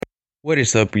What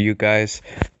is up, you guys?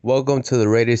 Welcome to the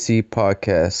Rated C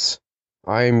podcast.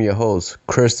 I am your host,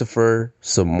 Cristopher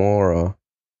Samora.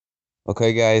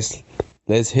 Okay, guys,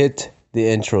 let's hit the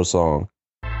intro song.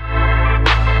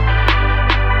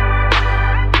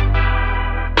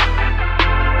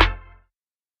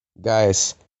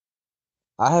 Guys,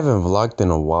 I haven't vlogged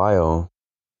in a while.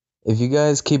 If you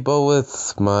guys keep up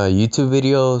with my YouTube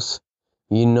videos,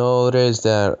 you notice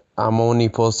that I'm only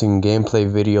posting gameplay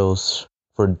videos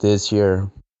for this year.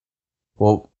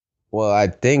 Well, well, I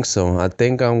think so. I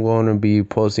think I'm going to be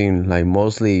posting like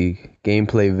mostly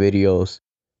gameplay videos.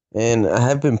 And I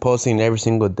have been posting every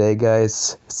single day,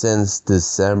 guys, since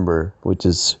December, which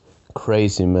is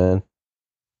crazy, man.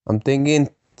 I'm thinking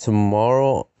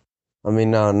tomorrow,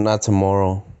 no, not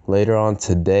tomorrow, later on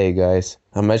today, guys.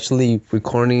 I'm actually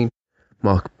recording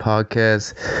my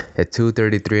podcast at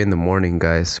 2:33 in the morning,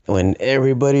 guys, when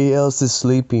everybody else is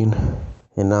sleeping,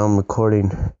 and now I'm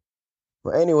recording.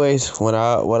 But anyways, what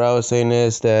I was saying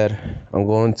is that I'm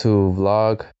going to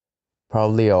vlog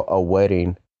probably a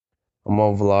wedding. I'm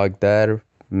gonna vlog that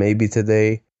maybe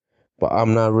today, but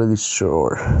I'm not really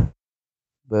sure.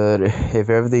 But if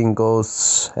everything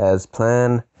goes as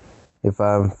planned, if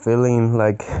I'm feeling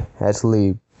like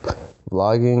actually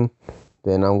vlogging,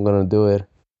 then I'm gonna do it.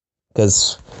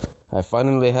 Cause I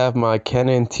finally have my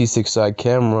Canon T6i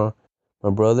camera. My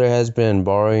brother has been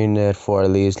borrowing it for at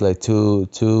least like two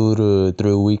to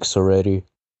 3 weeks already,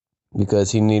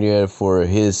 because he needed it for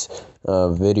his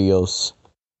videos.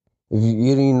 If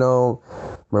you didn't know,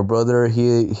 my brother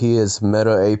he is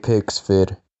Meta Apex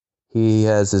Fit. He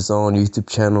has his own YouTube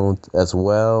channel as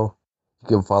well. You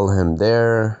can follow him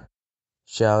there.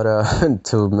 Shout out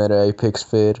to Meta Apex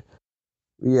Fit.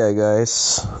 Yeah,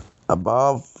 guys,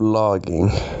 about vlogging.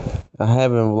 I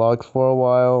haven't vlogged for a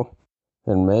while,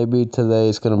 and maybe today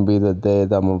is gonna be the day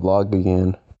that I'm gonna vlog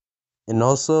again. And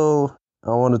also, I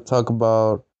want to talk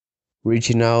about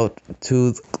reaching out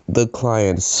to the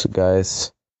clients,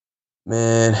 guys.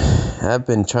 Man, I've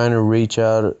been trying to reach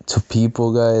out to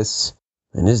people, guys,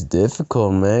 and it's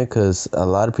difficult, man, because a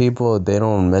lot of people, they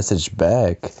don't message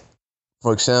back.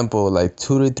 For example, like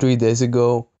 2 to 3 days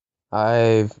ago,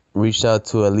 I've reached out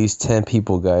to at least 10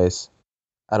 people, guys.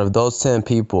 Out of those 10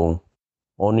 people,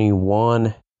 only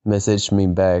one messaged me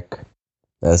back.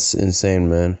 That's insane,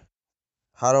 man.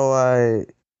 How do I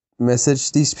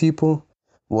message these people?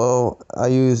 Well, I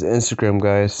use Instagram,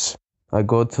 guys. I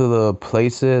go to the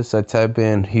places, I type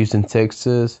in Houston,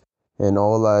 Texas, and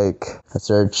I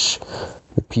search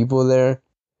the people there,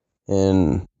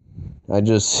 and I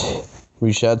just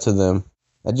reach out to them.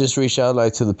 I just reach out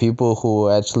like to the people who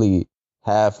actually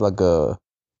have like a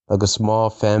small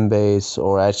fan base,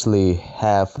 or actually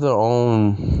have their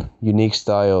own unique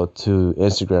style to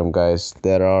Instagram, guys,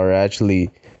 that are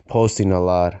actually posting a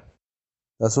lot.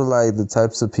 That's what like the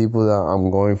types of people that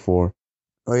I'm going for.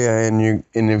 Oh yeah, and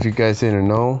if you guys didn't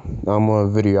know, I'm a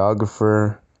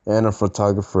videographer and a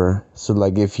photographer. So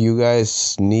like if you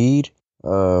guys need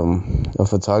a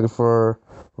photographer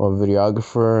or a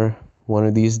videographer one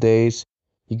of these days,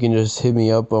 you can just hit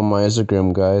me up on my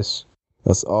Instagram, guys.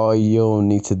 That's all you'll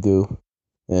need to do,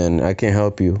 and I can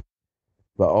help you.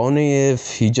 But only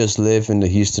if you just live in the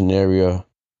Houston area.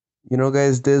 You know,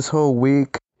 guys, this whole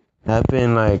week I've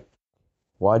been like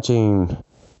watching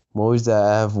movies that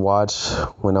I've watched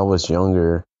when I was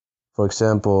younger. For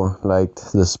example, like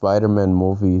the Spider-Man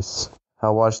movies.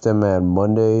 I watched them at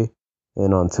Monday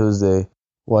and on Tuesday.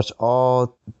 Watch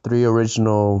all three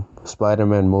original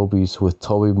Spider-Man movies with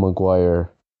Tobey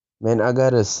Maguire. Man, I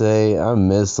gotta say, I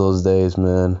miss those days,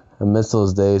 man. I miss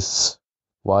those days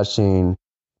watching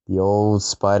the old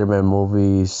Spider-Man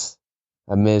movies.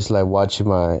 I miss like watching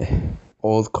my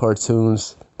old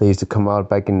cartoons. They used to come out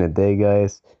back in the day,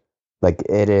 guys. Like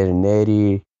Ed, Edd and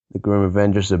Eddy, The Grim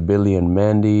Adventures of Billy and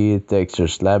Mandy,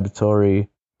 Dexter's Laboratory.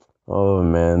 Oh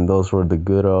man, those were the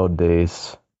good old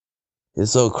days.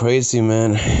 It's so crazy,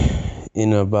 man.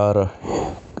 In about a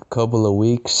couple of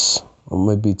weeks, I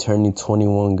might be turning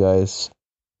 21, guys.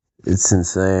 It's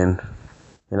insane.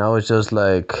 And I was just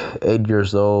like 8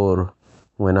 years old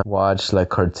when I watched like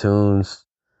cartoons.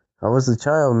 I was a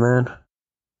child, man.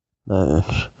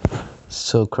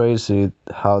 So crazy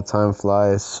how time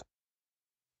flies.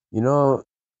 You know,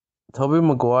 Tobey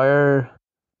Maguire,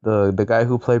 the guy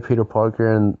who played Peter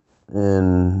Parker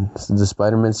in the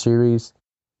Spider-Man series,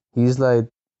 he's like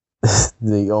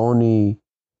the only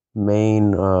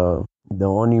main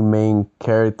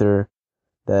character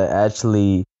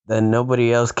that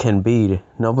nobody else can beat.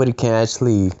 Nobody can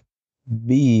actually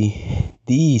be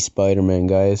the Spider-Man,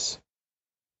 guys.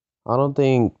 I don't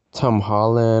think Tom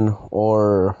Holland,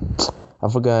 or I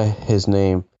forgot his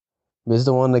name, This is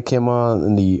the one that came out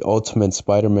in the Ultimate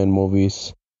Spider-Man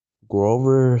movies.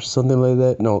 Grover, something like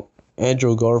that. No,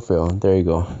 Andrew Garfield. There you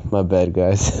go. My bad,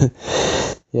 guys.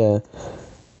 Yeah,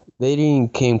 they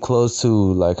didn't came close to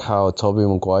like how Tobey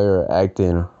Maguire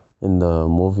acted in the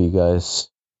movie, guys.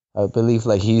 I believe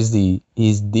like he's the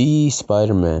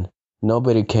Spider-Man.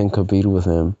 Nobody can compete with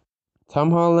him.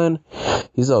 Tom Holland,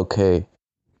 he's okay.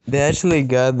 They actually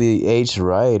got the age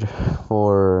right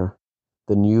for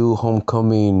the new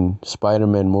Homecoming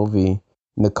Spider-Man movie.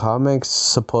 In the comics,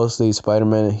 supposedly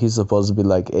Spider-Man, he's supposed to be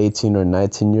like 18 or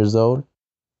 19 years old.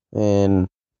 And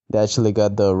they actually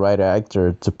got the right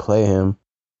actor to play him.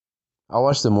 I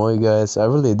watched the movie, guys. I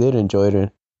really did enjoy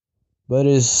it. But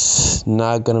it's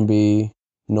not gonna be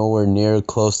nowhere near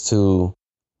close to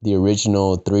the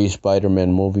original three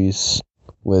Spider-Man movies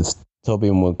with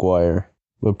Tobey Maguire.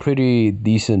 But pretty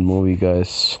decent movie,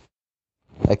 guys.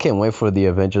 I can't wait for the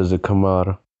Avengers to come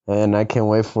out. And I can't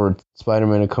wait for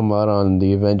Spider-Man to come out on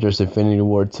the Avengers Infinity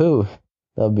War 2.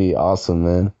 That'd be awesome,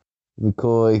 man. It'd be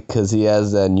cool because he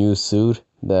has that new suit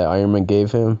that Iron Man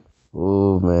gave him.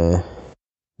 Ooh, man.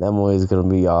 That movie is going to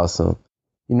be awesome.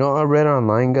 You know, I read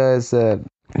online, guys, that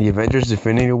the Avengers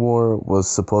Infinity War was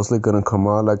supposedly going to come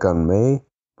out like on May.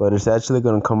 But it's actually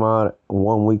going to come out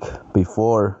 1 week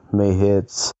before May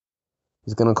hits.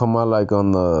 It's gonna come out like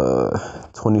on the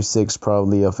 26th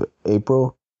probably of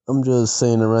April. I'm just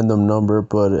saying a random number,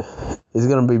 but it's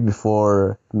gonna be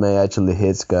before May actually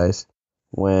hits, guys.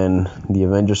 When the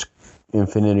Avengers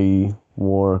Infinity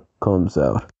War comes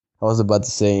out. I was about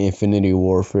to say Infinity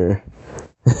Warfare.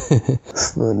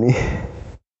 It's funny.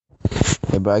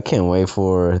 Yeah, but I can't wait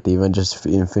for the Avengers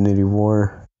Infinity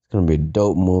War. It's gonna be a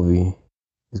dope movie.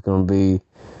 It's gonna be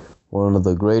one of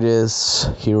the greatest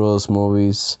heroes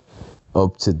movies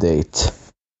up to date.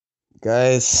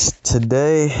 Guys,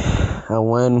 today I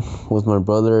went with my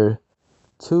brother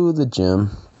to the gym.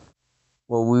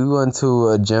 Well, we went to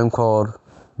a gym called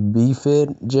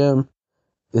BFit Gym.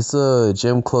 It's a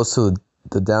gym close to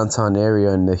the downtown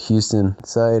area in the Houston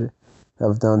side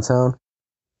of downtown.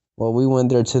 Well, we went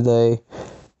there today,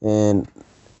 and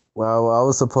well, I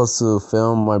was supposed to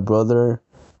film my brother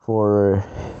for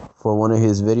one of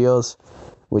his videos,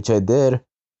 which I did,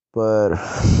 but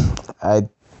I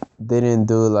didn't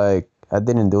do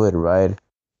it right.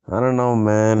 I don't know,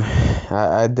 man.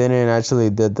 I didn't actually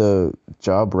did the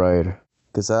job right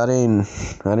because I didn't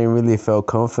really feel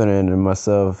confident in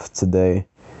myself today.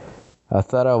 I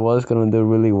thought I was gonna do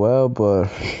really well, but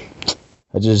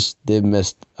I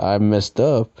messed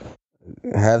up.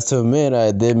 I have to admit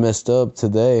I did messed up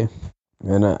today,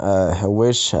 and I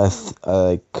wish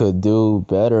I could do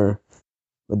better.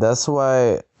 But that's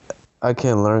why I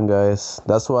can learn, guys.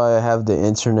 That's why I have the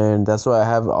internet. That's why I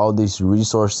have all these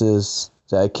resources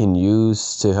that I can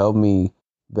use to help me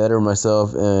better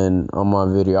myself and on my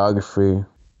videography.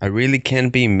 I really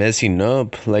can't be messing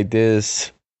up like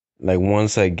this, like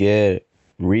once I get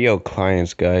real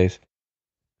clients, guys,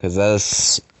 because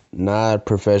that's not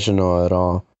professional at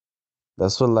all.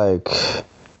 That's what, like,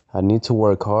 I need to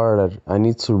work hard. I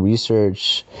need to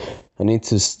research. I need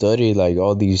to study, like,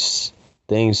 all these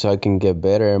things so I can get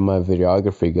better at my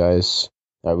videography, guys.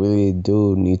 I really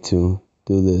do need to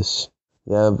do this.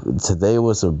 Yeah, today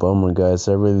was a bummer, guys.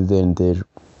 I really didn't did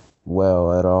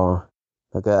well at all.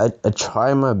 Like I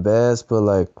tried my best, but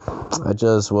like I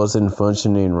just wasn't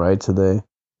functioning right today.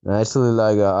 And actually,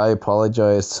 like I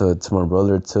apologize to my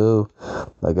brother too.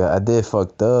 Like I did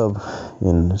fucked up,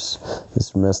 and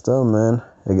it's messed up, man.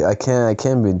 I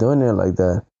can't be doing it like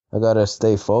that. I gotta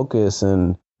stay focused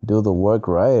and do the work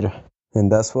right. And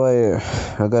that's why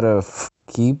I gotta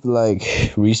keep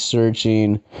like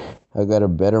researching. I gotta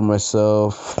better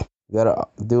myself. I gotta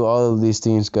do all of these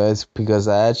things, guys, because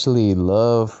I actually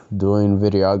love doing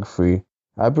videography.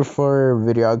 I prefer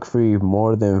videography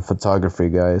more than photography,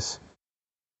 guys.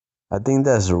 I think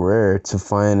that's rare to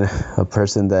find a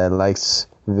person that likes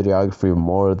videography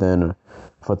more than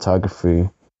photography.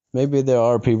 Maybe there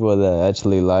are people that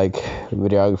actually like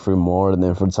videography more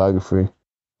than photography.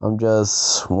 I'm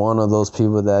just one of those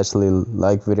people that actually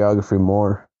like videography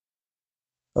more.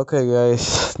 Okay,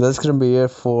 guys, that's gonna be it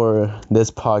for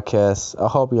this podcast. I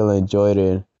hope y'all enjoyed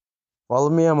it. Follow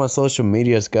me on my social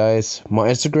medias, guys. My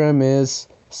Instagram is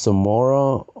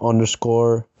Samora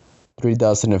 _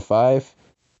 3005,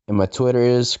 and my Twitter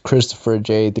is Cristopher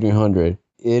J300.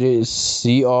 It is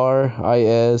CRISTOPHER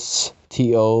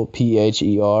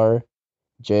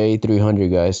J300,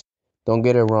 guys. Don't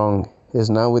get it wrong. It's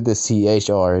not with the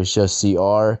CHR. It's just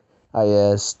CRISTOPHER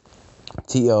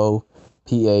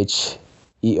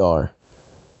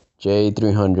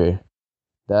J300.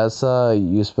 That's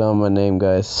you spell my name,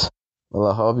 guys. Well,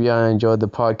 I hope y'all enjoyed the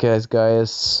podcast,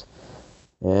 guys,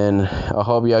 and I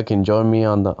hope y'all can join me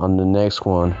on the next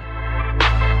one.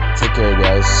 Take care,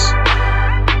 guys.